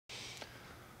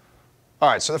All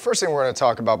right, so the first thing we're going to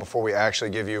talk about before we actually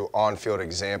give you on-field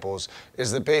examples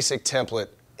is the basic template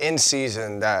in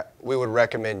season that we would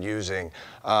recommend using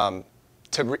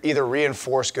to either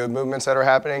reinforce good movements that are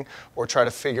happening or try to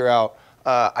figure out,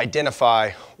 identify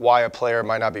why a player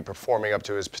might not be performing up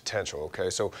to his potential,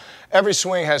 okay? So every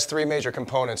swing has three major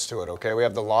components to it, okay? We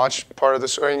have the launch part of the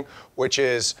swing, which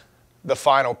is the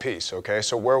final piece, okay?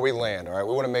 So where we land, all right?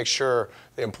 We want to make sure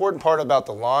the important part about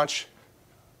the launch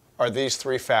are these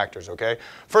three factors, okay?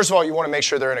 First of all, you want to make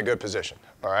sure they're in a good position,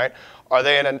 all right? Are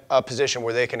they in a position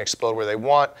where they can explode where they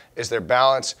want? Is there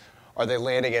balance? Are they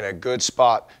landing in a good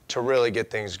spot to really get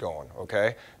things going,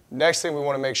 okay? Next thing we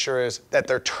want to make sure is that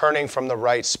they're turning from the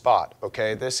right spot,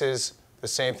 okay? This is the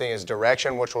same thing as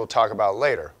direction, which we'll talk about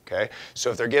later, okay?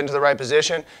 So if they're getting to the right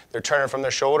position, they're turning from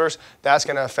their shoulders, that's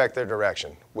going to affect their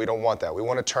direction. We don't want that. We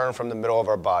want to turn from the middle of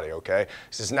our body, okay?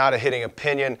 This is not a hitting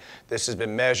opinion. This has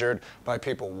been measured by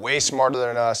people way smarter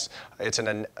than us. It's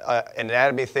an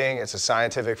anatomy thing. It's a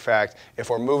scientific fact. If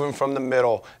we're moving from the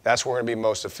middle, that's where we're going to be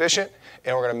most efficient,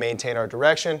 and we're going to maintain our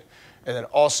direction. And then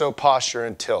also posture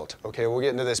and tilt, okay? We'll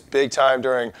get into this big time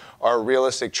during our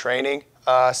realistic training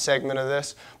segment of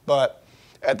this, but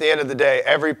at the end of the day,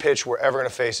 every pitch we're ever going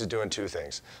to face is doing two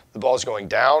things. The ball's going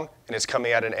down, and it's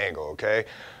coming at an angle, okay?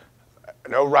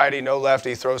 No righty, no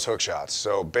lefty throws hook shots.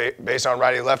 So based on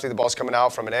righty-lefty, the ball's coming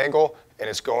out from an angle, and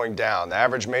it's going down. The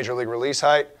average major league release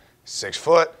height, 6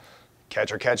 foot.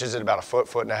 Catcher catches it about a foot,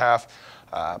 foot and a half.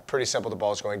 Pretty simple, the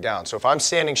ball's going down. So if I'm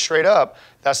standing straight up,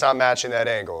 that's not matching that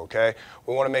angle, okay?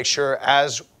 We want to make sure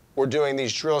as we're doing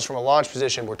these drills from a launch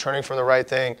position, we're turning from the right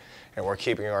thing, and we're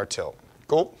keeping our tilt.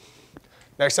 Cool?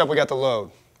 Next up, we got the load,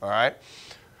 all right?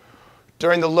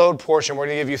 During the load portion, we're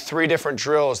going to give you 3 different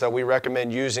drills that we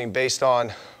recommend using based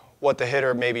on what the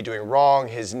hitter may be doing wrong,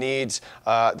 his needs,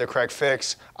 the correct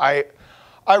fix. I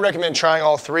recommend trying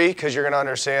all 3 because you're going to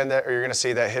understand that, or you're going to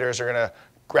see that hitters are going to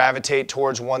gravitate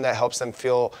towards one that helps them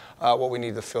feel what we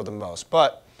need to feel the most.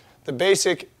 But the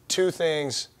basic 2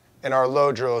 things in our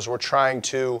load drills, we're trying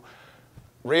to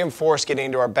reinforce getting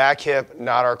into our back hip,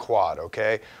 not our quad,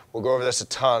 okay? We'll go over this a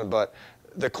ton, but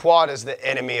the quad is the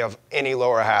enemy of any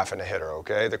lower half in a hitter,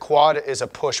 okay? The quad is a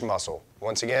push muscle.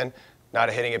 Once again, not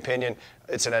a hitting opinion.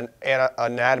 It's an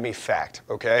anatomy fact,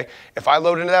 okay? If I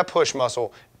load into that push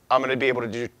muscle, I'm going to be able to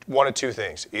do one of 2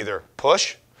 things. Either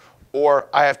push, or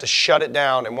I have to shut it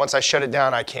down, and once I shut it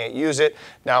down, I can't use it.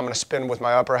 Now I'm going to spin with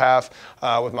my upper half,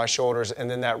 with my shoulders, and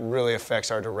then that really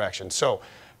affects our direction. So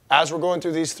as we're going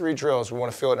through these 3 drills, we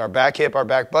want to feel it in our back hip, our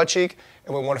back butt cheek,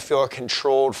 and we want to feel a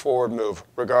controlled forward move,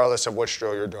 regardless of which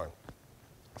drill you're doing.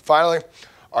 Finally,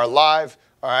 our live,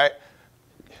 all right,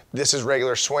 this is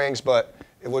regular swings, but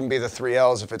it wouldn't be the 3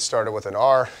 L's if it started with an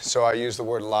R, so I use the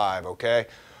word live, okay?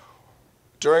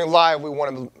 During live, we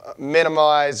want to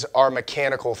minimize our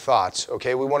mechanical thoughts,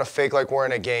 okay? We want to fake like we're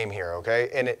in a game here, okay?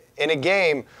 And in a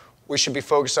game, we should be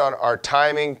focused on our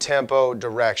timing, tempo,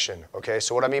 direction, okay?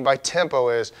 So what I mean by tempo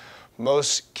is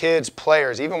most kids,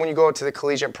 players, even when you go to the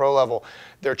collegiate pro level,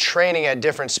 they're training at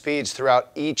different speeds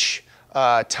throughout each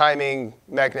timing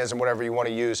mechanism, whatever you want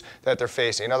to use, that they're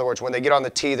facing. In other words, when they get on the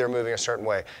tee, they're moving a certain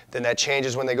way. Then that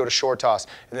changes when they go to short toss,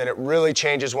 and then it really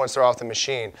changes once they're off the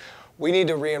machine. We need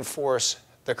to reinforce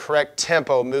the correct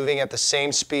tempo, moving at the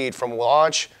same speed from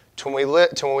launch to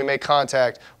when we make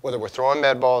contact, whether we're throwing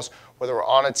med balls, whether we're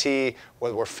on a tee,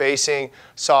 whether we're facing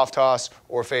soft toss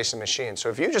or facing machine. So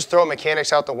if you just throw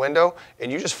mechanics out the window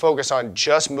and you just focus on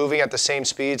just moving at the same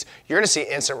speeds, you're going to see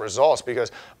instant results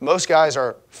because most guys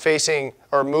are facing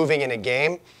or moving in a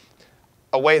game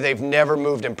a way they've never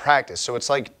moved in practice. So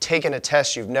it's like taking a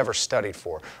test you've never studied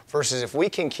for. Versus if we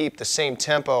can keep the same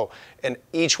tempo in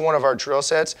each one of our drill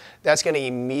sets, that's going to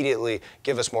immediately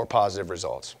give us more positive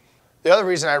results. The other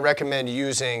reason I recommend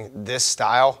using this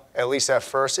style, at least at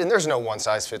first, and there's no one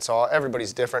size fits all,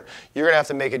 everybody's different. You're going to have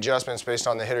to make adjustments based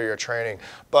on the hitter you're training.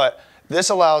 But this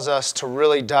allows us to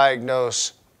really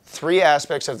diagnose 3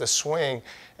 aspects of the swing,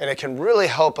 and it can really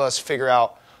help us figure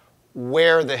out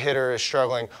where the hitter is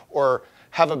struggling or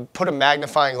put a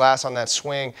magnifying glass on that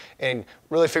swing and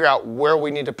really figure out where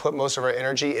we need to put most of our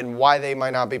energy and why they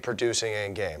might not be producing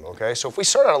in game, okay? So if we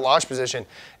start at a launch position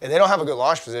and they don't have a good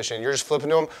launch position, you're just flipping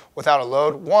to them without a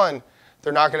load, 1,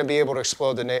 they're not going to be able to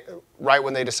explode right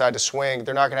when they decide to swing.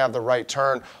 They're not going to have the right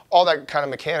turn, all that kind of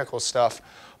mechanical stuff.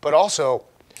 But also,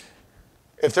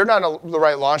 if they're not in the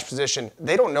right launch position,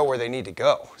 they don't know where they need to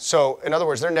go. So in other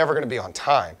words, they're never going to be on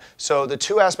time. So the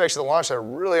 2 aspects of the launch that are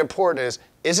really important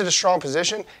is it a strong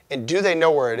position, and do they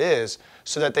know where it is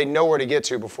so that they know where to get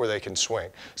to before they can swing?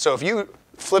 So if you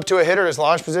flip to a hitter, his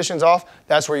launch position's off,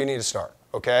 that's where you need to start.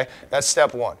 okay? That's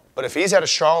step one. But if he's at a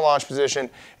strong launch position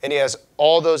and he has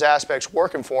all those aspects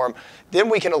working for him, then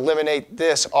we can eliminate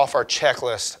this off our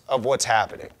checklist of what's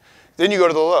happening. Then you go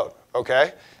to the load,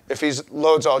 okay? If his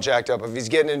load's all jacked up, if he's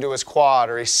getting into his quad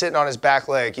or he's sitting on his back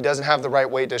leg, he doesn't have the right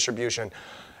weight distribution,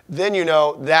 then you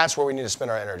know that's where we need to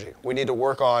spend our energy. We need to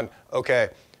work on, okay,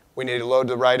 we need to load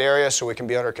the right area so we can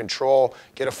be under control,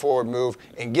 get a forward move,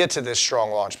 and get to this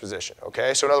strong launch position,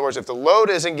 okay? So in other words, if the load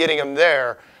isn't getting him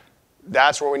there,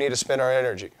 that's where we need to spend our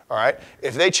energy, all right?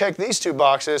 If they check these two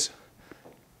boxes,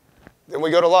 then we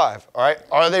go to live, all right?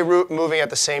 Are they moving at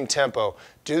the same tempo?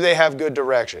 Do they have good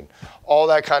direction? All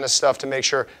that kind of stuff to make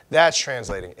sure that's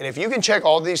translating. And if you can check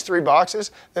all these three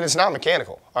boxes, then it's not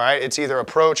mechanical, all right? It's either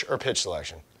approach or pitch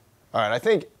selection. All right, I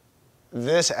think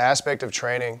this aspect of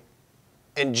training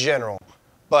in general,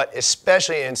 but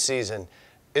especially in season,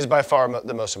 is by far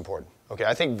the most important, okay?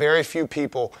 I think very few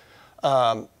people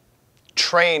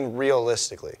train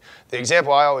realistically. The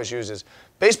example I always use is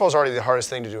baseball is already the hardest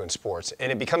thing to do in sports,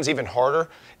 and it becomes even harder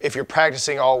if you're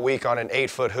practicing all week on an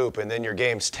 8-foot hoop and then your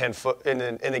game's 10 foot, in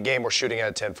the game we're shooting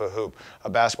at a 10-foot hoop, a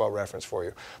basketball reference for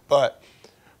you. But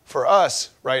for us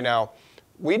right now,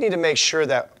 we need to make sure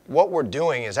that what we're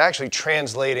doing is actually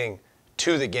translating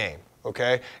to the game,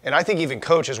 okay? And I think even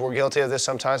coaches, we're guilty of this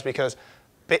sometimes because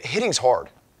hitting's hard.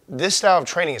 This style of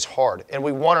training is hard, and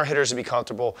we want our hitters to be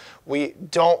comfortable. We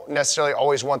don't necessarily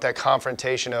always want that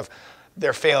confrontation of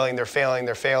they're failing,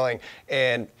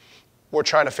 and we're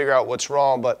trying to figure out what's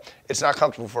wrong, but it's not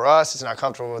comfortable for us, it's not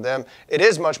comfortable for them. It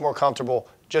is much more comfortable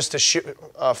just to shoot,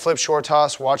 flip short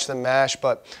toss, watch them mash,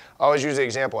 but I always use the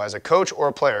example, as a coach or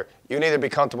a player, you can either be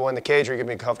comfortable in the cage or you can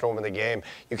be comfortable in the game.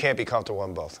 You can't be comfortable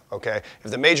in both, okay? If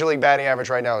the major league batting average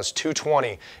right now is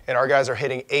 220 and our guys are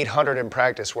hitting 800 in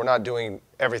practice, we're not doing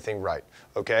everything right,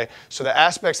 okay? So the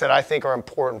aspects that I think are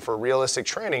important for realistic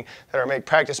training that are make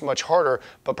practice much harder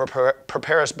but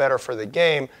prepare us better for the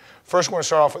game, first we're gonna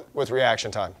start off with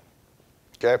reaction time,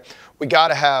 okay? We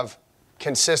gotta have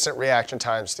consistent reaction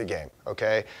times to game,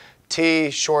 okay?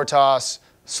 Tee, short toss,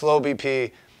 slow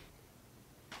BP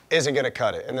isn't gonna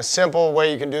cut it. And the simple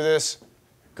way you can do this,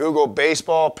 Google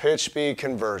baseball pitch speed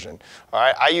conversion. All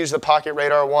right, I use the Pocket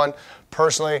Radar one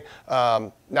personally,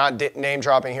 not name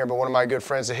dropping here, but one of my good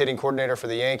friends, the hitting coordinator for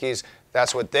the Yankees,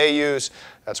 that's what they use.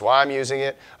 That's why I'm using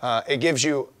it. It gives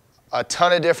you a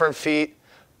ton of different feet,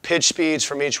 pitch speeds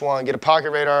from each one. Get a Pocket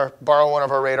Radar, borrow one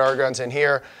of our radar guns in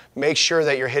here. Make sure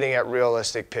that you're hitting at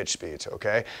realistic pitch speeds,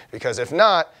 okay? Because if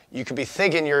not, you could be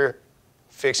thinking you're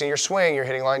fixing your swing, you're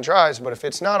hitting line drives, but if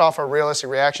it's not off a realistic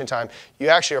reaction time, you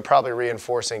actually are probably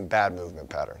reinforcing bad movement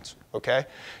patterns, okay?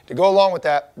 To go along with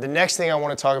that, the next thing I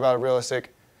want to talk about is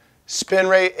realistic spin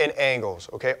rate and angles,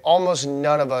 okay? Almost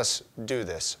none of us do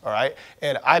this, all right?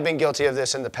 And I've been guilty of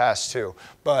this in the past too,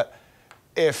 but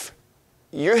if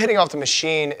you're hitting off the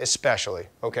machine especially,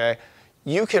 okay,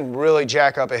 you can really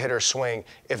jack up a hitter's swing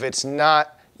if it's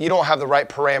not, you don't have the right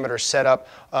parameters set up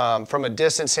from a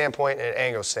distance standpoint and an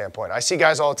angle standpoint. I see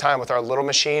guys all the time with our little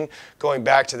machine going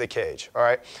back to the cage, all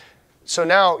right? So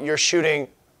now you're shooting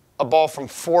a ball from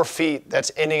 4 feet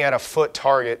that's ending at a foot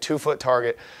target, 2-foot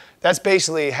target. That's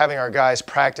basically having our guys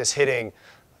practice hitting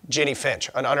Jenny Finch,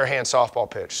 an underhand softball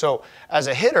pitch. So as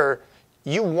a hitter,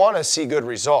 you want to see good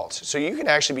results. So you can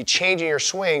actually be changing your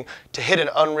swing to hit an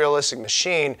unrealistic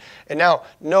machine, and now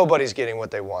nobody's getting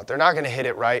what they want. They're not going to hit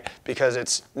it right because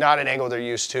it's not an angle they're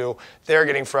used to. They're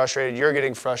getting frustrated, you're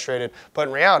getting frustrated, but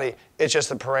in reality, it's just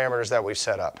the parameters that we've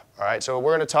set up, all right? So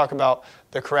we're going to talk about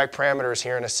the correct parameters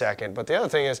here in a second, but the other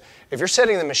thing is, if you're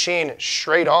setting the machine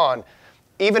straight on,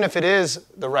 even if it is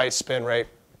the right spin rate,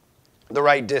 the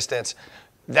right distance,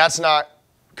 that's not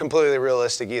completely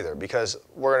realistic either, because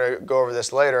we're going to go over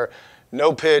this later.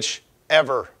 No pitch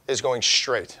ever is going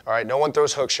straight, all right? No one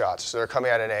throws hook shots, so they're coming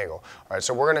at an angle, all right?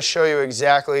 So we're going to show you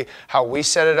exactly how we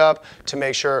set it up to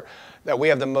make sure that we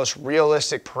have the most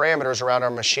realistic parameters around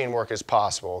our machine work as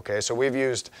possible, okay? So we've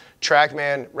used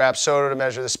TrackMan, Rapsodo to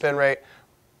measure the spin rate.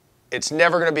 It's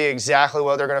never going to be exactly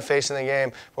what they're going to face in the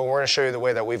game, but we're going to show you the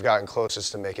way that we've gotten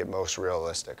closest to make it most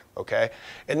realistic, okay?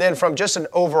 And then from just an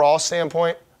overall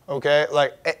standpoint, okay,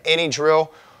 like any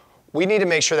drill, we need to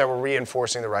make sure that we're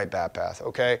reinforcing the right bat path,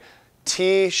 okay?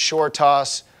 Tee, short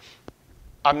toss,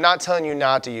 I'm not telling you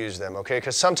not to use them, okay,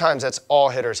 because sometimes that's all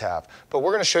hitters have. But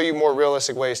we're going to show you more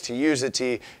realistic ways to use the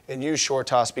tee and use short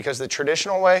toss, because the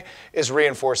traditional way is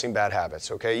reinforcing bad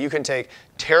habits, okay? You can take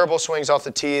terrible swings off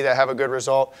the tee that have a good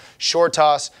result. Short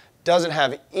toss doesn't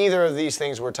have either of these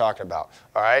things we're talking about,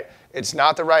 all right? It's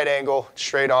not the right angle,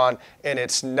 straight on, and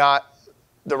it's not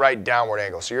the right downward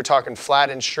angle. So you're talking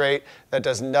flat and straight. That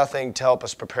does nothing to help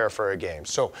us prepare for a game.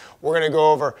 So we're gonna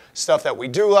go over stuff that we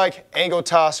do like, angle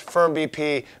toss, firm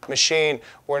BP, machine.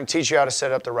 We're gonna teach you how to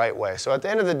set it up the right way. So at the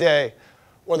end of the day,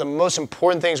 one of the most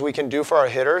important things we can do for our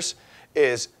hitters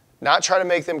is not try to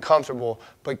make them comfortable,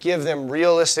 but give them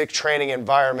realistic training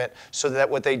environment so that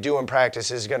what they do in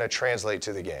practice is gonna translate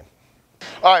to the game.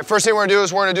 All right, first thing we're gonna do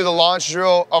is we're gonna do the launch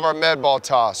drill of our med ball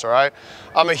toss, all right?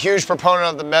 I'm a huge proponent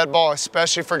of the med ball,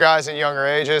 especially for guys in younger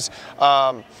ages,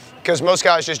 because most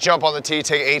guys just jump on the tee,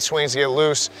 take 8 swings to get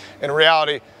loose. In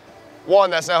reality,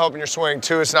 1, that's not helping your swing,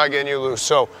 2, it's not getting you loose.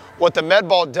 So what the med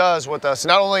ball does with us,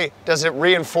 not only does it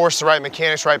reinforce the right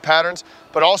mechanics, right patterns,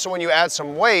 but also when you add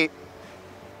some weight,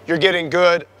 you're getting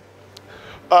good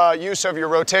use of your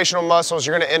rotational muscles.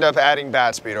 You're gonna end up adding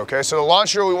bat speed, okay? So the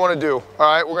launch drill we wanna do, all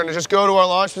right, we're gonna just go to our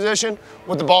launch position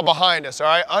with the ball behind us, all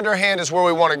right? Underhand is where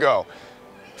we wanna go.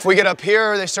 If we get up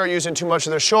here, they start using too much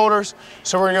of their shoulders,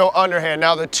 so we're gonna go underhand.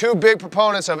 Now the 2 big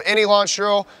proponents of any launch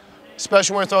drill,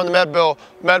 especially when we're throwing the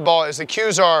med ball, is the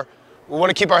cues are, we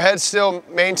wanna keep our head still,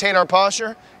 maintain our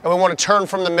posture, and we wanna turn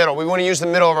from the middle. We wanna use the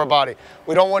middle of our body.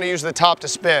 We don't wanna use the top to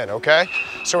spin, okay?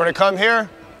 So we're gonna come here,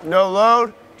 no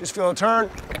load, just feel a turn,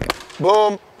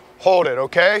 boom, hold it,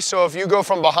 okay? So if you go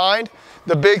from behind,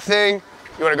 the big thing,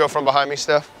 you wanna go from behind me,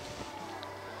 Steph?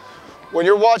 When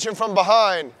you're watching from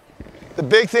behind, the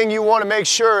big thing you wanna make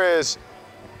sure is,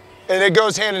 and it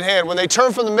goes hand in hand, when they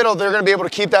turn from the middle, they're gonna be able to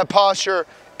keep that posture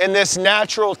in this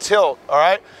natural tilt, all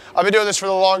right? I've been doing this for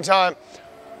a long time.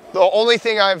 The only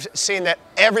thing I've seen that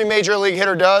every major league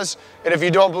hitter does, and if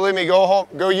you don't believe me, go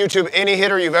YouTube any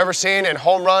hitter you've ever seen and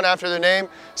home run after their name,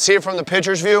 see it from the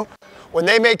pitcher's view. When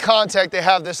they make contact, they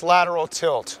have this lateral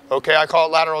tilt, okay? I call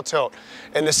it lateral tilt.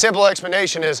 And the simple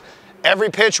explanation is every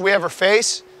pitch we ever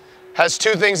face has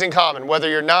 2 things in common, whether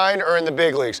you're 9 or in the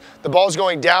big leagues. The ball's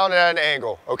going down at an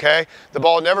angle, okay? The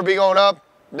ball will never be going up.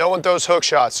 No one throws hook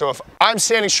shots. So if I'm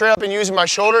standing straight up and using my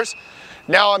shoulders,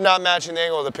 now I'm not matching the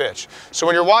angle of the pitch. So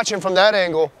when you're watching from that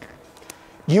angle,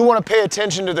 you want to pay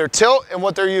attention to their tilt and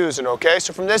what they're using, okay?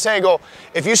 So from this angle,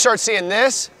 if you start seeing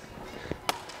this,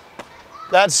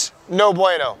 that's no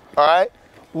bueno, all right?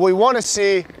 What we want to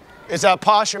see is that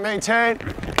posture maintained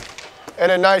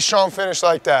and a nice strong finish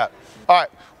like that. All right,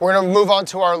 we're going to move on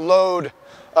to our load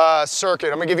circuit.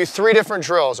 I'm gonna give you 3 different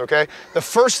drills, okay? The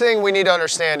first thing we need to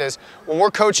understand is when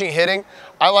we're coaching hitting,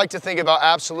 I like to think about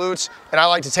absolutes and I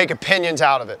like to take opinions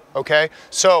out of it, okay?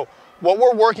 So what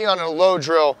we're working on in a load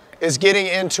drill is getting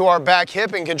into our back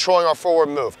hip and controlling our forward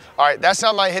move. All right, that's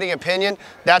not my hitting opinion,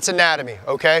 that's anatomy,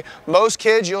 okay? Most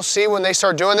kids, you'll see when they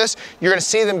start doing this, you're gonna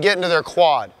see them get into their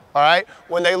quad, all right?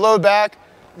 When they load back,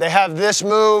 they have this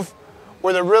move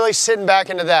where they're really sitting back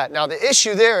into that. Now the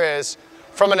issue there is,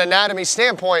 from an anatomy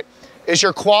standpoint, is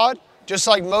your quad, just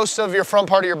like most of your front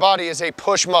part of your body, is a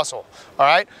push muscle, all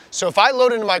right? So if I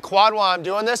load into my quad while I'm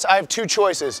doing this, I have 2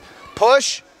 choices,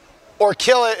 push or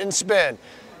kill it and spin.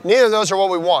 Neither of those are what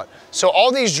we want. So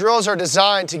all these drills are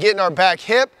designed to get in our back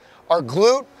hip, our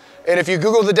glute, and if you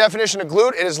Google the definition of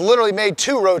glute, it is literally made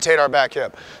to rotate our back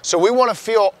hip. So we want to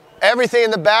feel everything in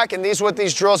the back, and what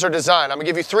these drills are designed. I'm gonna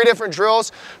give you 3 different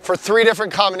drills for 3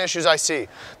 different common issues I see.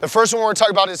 The first one we're gonna talk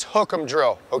about is hook 'em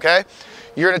drill, okay?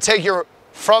 You're gonna take your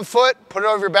front foot, put it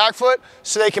over your back foot,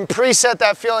 so they can preset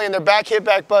that feeling in their back hip,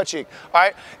 back butt cheek, all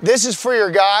right? This is for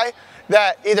your guy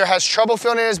that either has trouble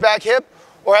feeling in his back hip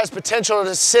or has potential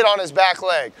to sit on his back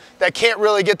leg, that can't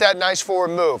really get that nice forward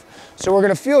move. So what we're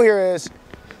gonna feel here is,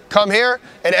 come here,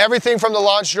 and everything from the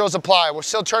launch drills apply. We're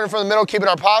still turning from the middle, keeping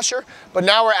our posture, but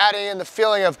now we're adding in the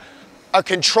feeling of a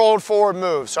controlled forward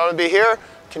move. So I'm gonna be here,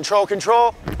 control,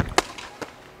 control,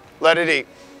 let it eat.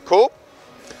 Cool?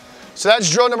 So that's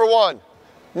drill number 1.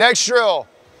 Next drill,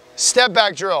 step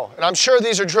back drill. And I'm sure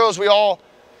these are drills we all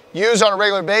use on a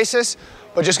regular basis,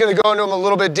 but just gonna go into them a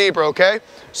little bit deeper, okay?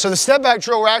 So the step back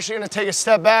drill, we're actually gonna take a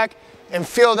step back and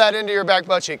feel that into your back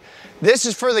butt cheek. This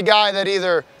is for the guy that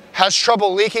either has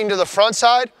trouble leaking to the front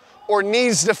side or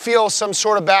needs to feel some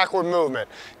sort of backward movement.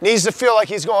 Needs to feel like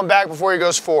he's going back before he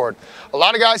goes forward. A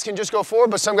lot of guys can just go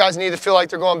forward, but some guys need to feel like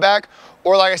they're going back,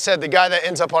 or like I said, the guy that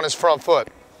ends up on his front foot.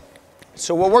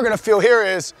 So what we're gonna feel here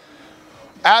is,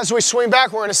 as we swing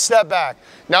back, we're gonna step back.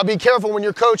 Now be careful when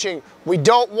you're coaching, we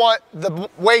don't want the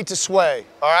weight to sway,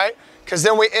 all right? Because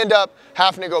then we end up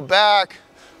having to go back,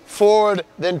 forward,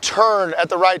 then turn at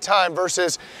the right time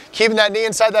versus keeping that knee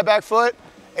inside that back foot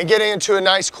and getting into a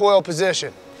nice coil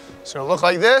position. So it'll look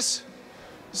like this,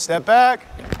 step back,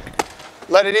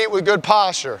 let it eat with good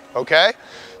posture, okay?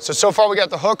 So far we got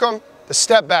the hook 'em, the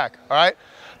step back, all right?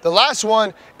 The last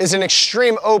one is an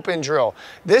extreme open drill.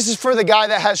 This is for the guy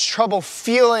that has trouble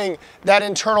feeling that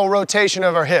internal rotation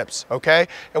of our hips, okay?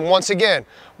 And once again,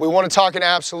 we want to talk in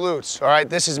absolutes, all right?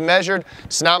 This is measured,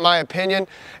 it's not my opinion.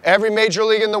 Every major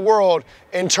league in the world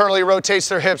internally rotates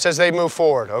their hips as they move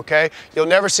forward, okay? You'll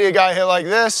never see a guy hit like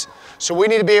this, so we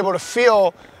need to be able to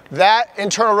feel that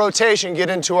internal rotation get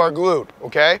into our glute,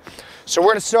 okay? So we're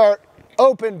gonna start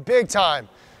open big time,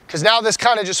 because now this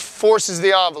kind of just forces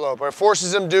the envelope, or it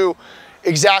forces them to do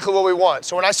exactly what we want.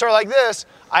 So when I start like this,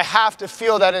 I have to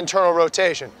feel that internal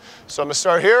rotation. So I'm gonna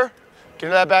start here, get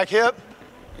into that back hip,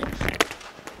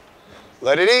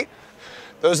 let it eat.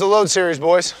 Those are the load series,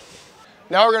 boys.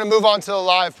 Now we're gonna move on to the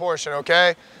live portion,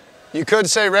 okay? You could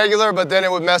say regular, but then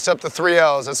it would mess up the 3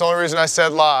 L's. That's the only reason I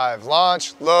said live.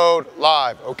 Launch, load,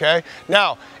 live, okay?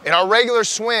 Now, in our regular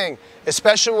swing,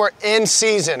 especially when we're in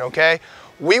season, okay,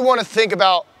 we wanna think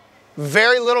about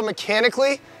very little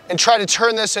mechanically and try to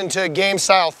turn this into a game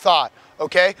style thought,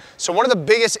 okay? So one of the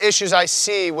biggest issues I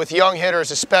see with young hitters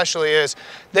especially is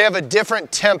they have a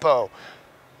different tempo,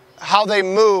 how they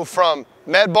move from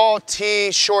med ball,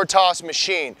 tee, short toss,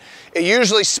 machine. It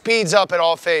usually speeds up at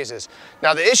all phases.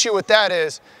 Now the issue with that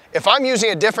is, if I'm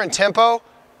using a different tempo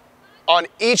on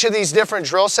each of these different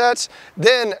drill sets,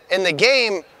 then in the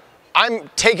game, I'm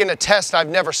taking a test I've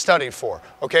never studied for,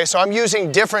 okay? So I'm using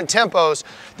different tempos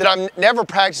that I'm never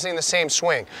practicing the same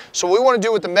swing. So what we want to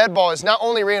do with the med ball is not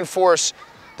only reinforce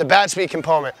the bat speed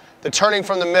component, the turning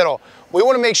from the middle, we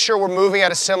want to make sure we're moving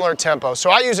at a similar tempo. So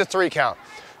I use a 3 count.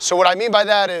 So what I mean by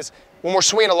that is, when we're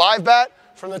swinging a live bat,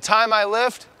 from the time I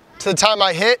lift to the time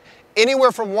I hit,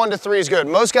 anywhere from 1 to 3 is good.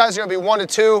 Most guys are gonna be 1 to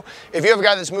 2. If you have a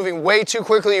guy that's moving way too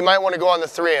quickly, you might wanna go on the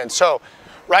 3 end. So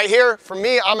right here, for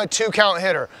me, I'm a 2 count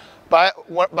hitter. By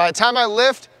the time I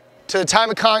lift to the time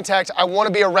of contact, I wanna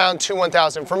be around 2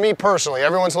 1,000. For me personally,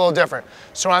 everyone's a little different.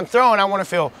 So when I'm throwing, I wanna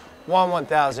feel 1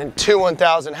 1,000, 2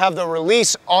 1,000, have the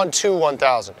release on 2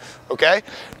 1,000, okay?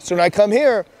 So when I come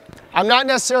here, I'm not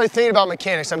necessarily thinking about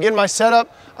mechanics. I'm getting my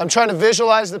setup, I'm trying to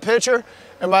visualize the pitcher,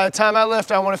 and by the time I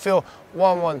lift, I want to feel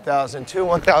 1 1,000, 2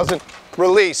 1,000,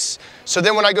 release. So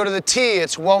then when I go to the tee,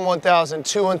 it's 1 1,000,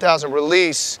 2 1,000,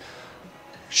 release.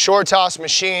 Short toss,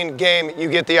 machine, game, you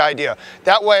get the idea.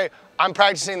 That way, I'm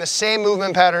practicing the same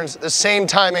movement patterns, the same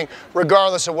timing,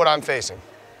 regardless of what I'm facing.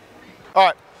 All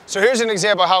right, so here's an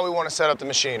example of how we want to set up the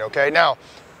machine, okay? Now,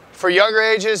 for younger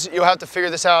ages, you'll have to figure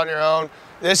this out on your own.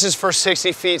 This is for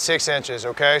 60 feet, 6 inches,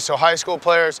 okay? So high school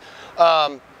players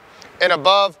and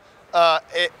above,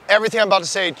 everything I'm about to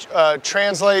say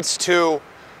translates to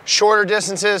shorter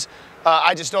distances.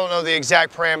 I just don't know the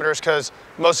exact parameters because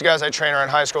most of the guys I train are in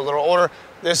high school, a little older.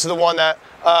 This is the one that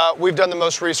we've done the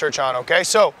most research on, okay?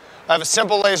 So I have a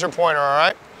simple laser pointer, all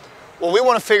right? What we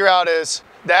want to figure out is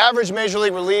the average Major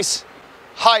League release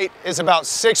height is about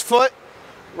 6 foot.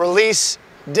 Release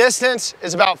distance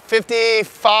is about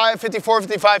 54,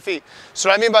 55 feet. So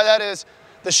what I mean by that is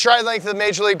the stride length of the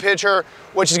Major League pitcher,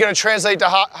 which is going to translate to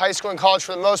high school and college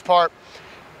for the most part,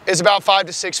 is about 5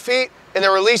 to 6 feet, and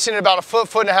they're releasing it about a foot,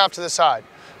 foot and a half to the side.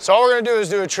 So all we're going to do is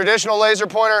do a traditional laser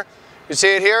pointer. You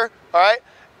see it here, all right?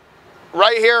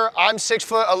 Right here, I'm 6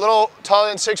 foot, a little taller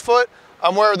than 6 foot.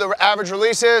 I'm where the average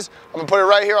release is. I'm going to put it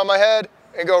right here on my head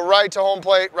and go right to home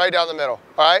plate, right down the middle,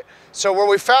 all right? So where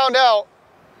we found out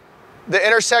the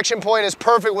intersection point is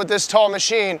perfect with this tall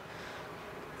machine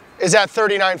is at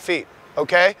 39 feet,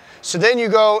 okay? So then you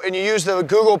go and you use the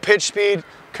Google pitch speed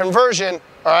conversion,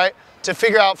 all right, to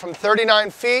figure out from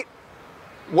 39 feet,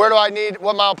 what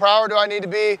mile per hour do I need to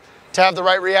be to have the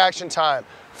right reaction time?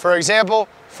 For example,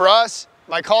 for us,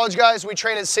 my college guys, we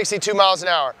train at 62 miles an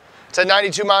hour. It's a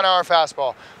 92 mile an hour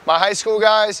fastball. My high school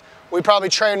guys, we probably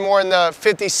train more in the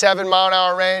 57 mile an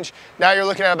hour range. Now you're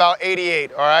looking at about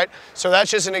 88, all right? So that's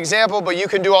just an example, but you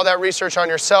can do all that research on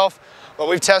yourself. But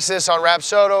we've tested this on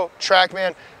Rapsodo,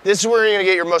 TrackMan. This is where you're gonna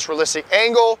get your most realistic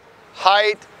angle,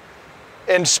 height,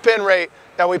 and spin rate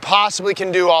that we possibly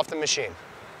can do off the machine.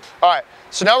 All right,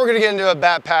 so now we're gonna get into a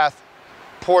bat path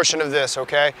portion of this,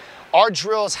 okay? Our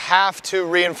drills have to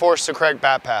reinforce the correct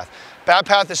bat path. Bat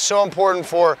path is so important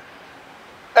for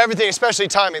everything, especially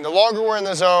timing. The longer we're in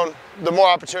the zone, the more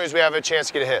opportunities we have a chance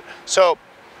to get a hit. So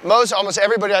almost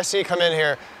everybody I see come in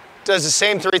here does the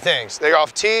same 3 things. They go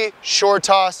off tee, short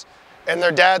toss, and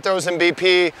their dad throws them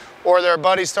BP, or their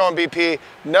buddy's throwing BP,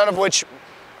 none of which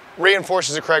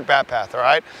reinforces the correct bat path, all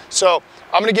right? So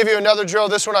I'm gonna give you another drill.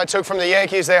 This one I took from the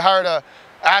Yankees. They hired a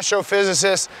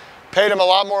astrophysicist, paid him a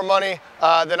lot more money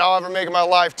than I'll ever make in my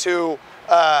life to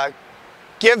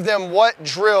give them what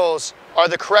drills are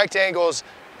the correct angles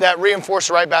that reinforce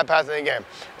the right bat path in the game.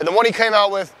 And the one he came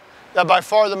out with that by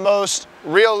far the most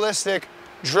realistic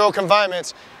drill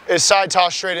confinements is side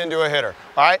toss straight into a hitter,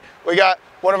 all right? We got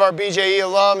one of our BJE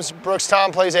alums, Brooks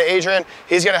Tom, plays at Adrian.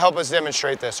 He's gonna help us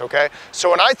demonstrate this, okay? So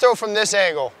when I throw from this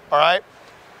angle, all right,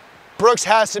 Brooks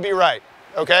has to be right,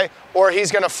 okay? Or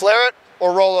he's gonna flare it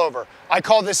or roll over. I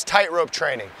call this tightrope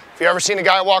training. If you've ever seen a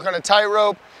guy walk on a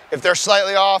tightrope, if they're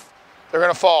slightly off, they're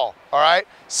gonna fall, all right?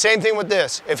 Same thing with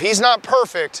this. If he's not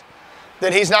perfect,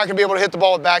 then he's not gonna be able to hit the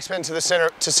ball with backspin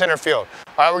to center field.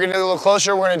 All right, we're gonna get a little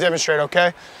closer, we're gonna demonstrate,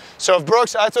 okay? So if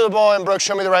Brooks, I throw the ball in, Brooks,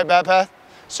 show me the right bat path.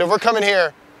 So if we're coming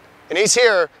here, and he's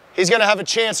here, he's gonna have a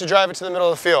chance to drive it to the middle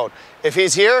of the field. If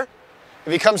he's here,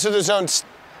 if he comes to the zone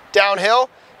downhill,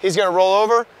 he's gonna roll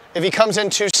over. If he comes in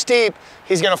too steep,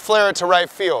 he's gonna flare it to right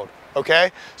field,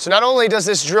 okay? So not only does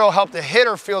this drill help the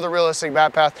hitter feel the realistic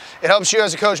bat path, it helps you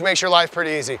as a coach, makes your life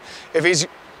pretty easy. If he's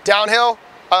downhill,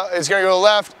 it's gonna go to the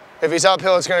left. If he's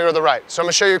uphill, it's gonna go to the right. So I'm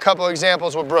gonna show you a couple of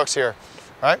examples with Brooks here,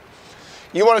 all right?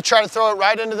 You wanna try to throw it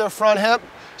right into the front hip.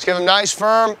 Just give him nice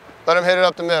firm, let him hit it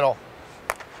up the middle.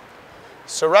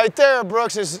 So right there,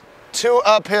 Brooks is too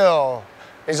uphill.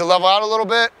 Needs to level out a little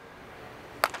bit.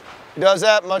 He does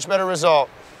that, much better result.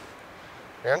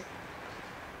 Again.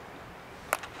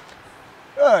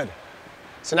 Good.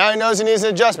 So now he knows he needs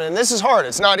an adjustment, and this is hard,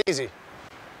 it's not easy.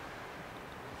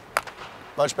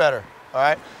 Much better, all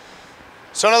right?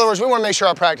 So in other words, we want to make sure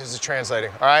our practice is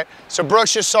translating, all right? So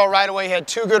Brooks just saw right away he had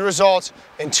 2 good results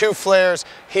and 2 flares.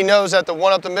 He knows that the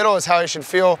one up the middle is how he should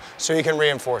feel, so he can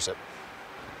reinforce it.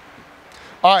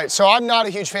 All right, so I'm not a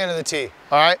huge fan of the tee,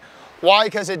 all right? Why?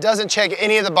 Because it doesn't check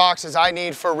any of the boxes I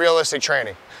need for realistic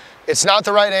training. It's not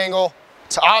the right angle,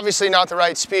 it's obviously not the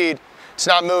right speed, it's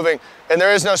not moving, and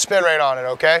there is no spin rate on it,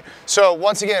 okay? So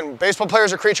once again, baseball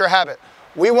players are creature of habit.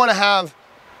 We want to have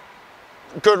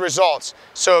good results.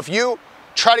 So if you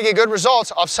try to get good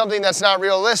results off something that's not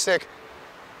realistic,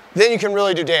 then you can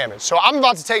really do damage. So I'm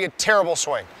about to take a terrible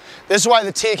swing. This is why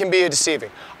the tee can be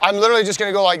deceiving. I'm literally just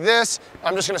gonna go like this.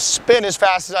 I'm just gonna spin as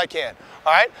fast as I can,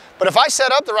 all right? But if I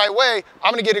set up the right way,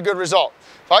 I'm gonna get a good result.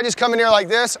 If I just come in here like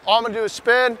this, all I'm gonna do is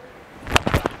spin.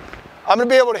 I'm gonna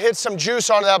be able to hit some juice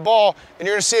onto that ball, and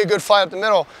you're gonna see a good fly up the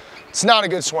middle. It's not a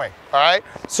good swing, all right?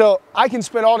 So I can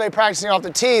spend all day practicing off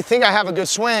the tee, think I have a good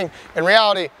swing. In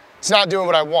reality, it's not doing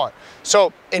what I want.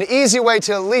 So an easy way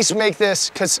to at least make this,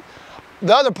 because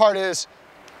the other part is,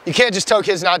 you can't just tell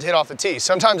kids not to hit off the tee.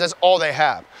 Sometimes that's all they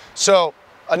have. So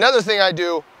another thing I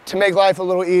do to make life a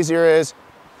little easier is,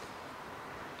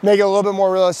 make it a little bit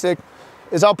more realistic,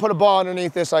 is I'll put a ball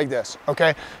underneath this like this,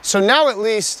 okay? So now at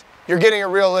least you're getting a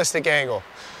realistic angle.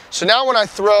 So now when I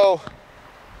throw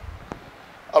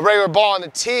a regular ball on the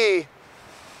tee,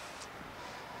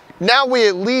 now we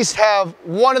at least have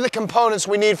one of the components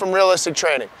we need from realistic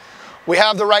training. We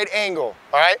have the right angle,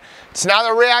 all right? It's not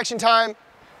the reaction time,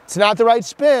 it's not the right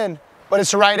spin, but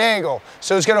it's the right angle.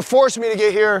 So it's gonna force me to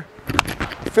get here,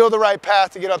 feel the right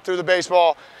path to get up through the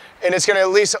baseball, and it's gonna at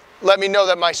least let me know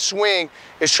that my swing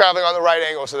is traveling on the right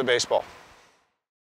angle to the baseball.